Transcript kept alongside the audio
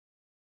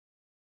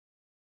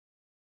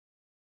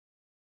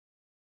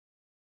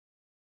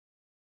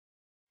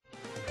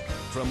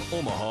from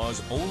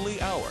Omaha's only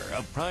hour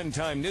of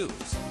primetime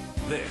news.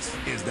 This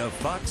is the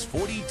Fox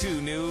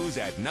 42 News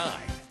at 9.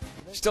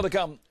 Still to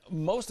come,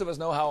 most of us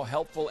know how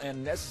helpful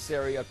and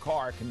necessary a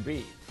car can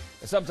be.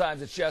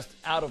 Sometimes it's just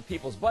out of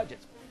people's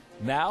budgets.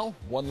 Now,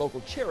 one local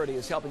charity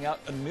is helping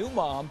out a new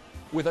mom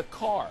with a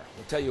car.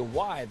 We'll tell you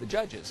why the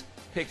judges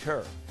picked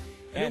her.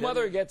 A new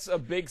mother gets a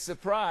big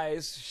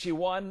surprise. She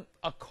won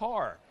a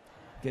car.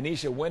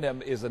 Ganesha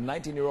Wyndham is a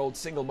 19-year-old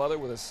single mother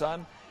with a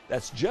son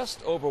that's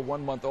just over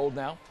 1 month old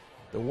now.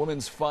 The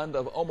Women's Fund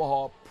of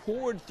Omaha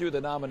poured through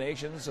the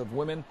nominations of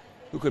women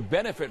who could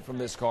benefit from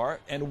this car,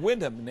 and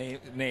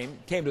Wyndham's name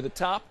came to the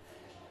top.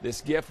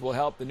 This gift will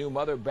help the new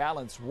mother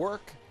balance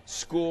work,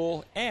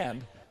 school,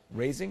 and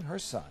raising her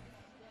son.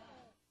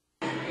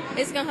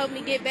 It's going to help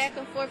me get back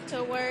and forth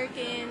to work,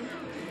 and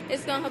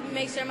it's going to help me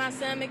make sure my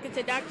son makes it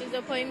to doctor's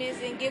appointments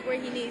and get where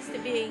he needs to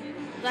be.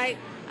 Like,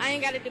 I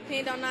ain't got to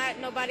depend on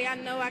nobody. I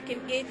know I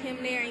can get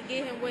him there and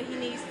get him what he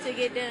needs to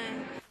get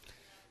done.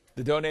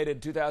 The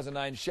donated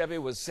 2009 Chevy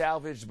was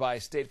salvaged by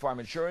State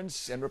Farm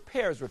Insurance, and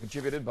repairs were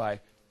contributed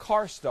by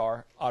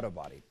CarStar Auto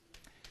Body.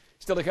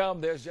 Still to come,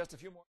 there's just a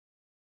few more.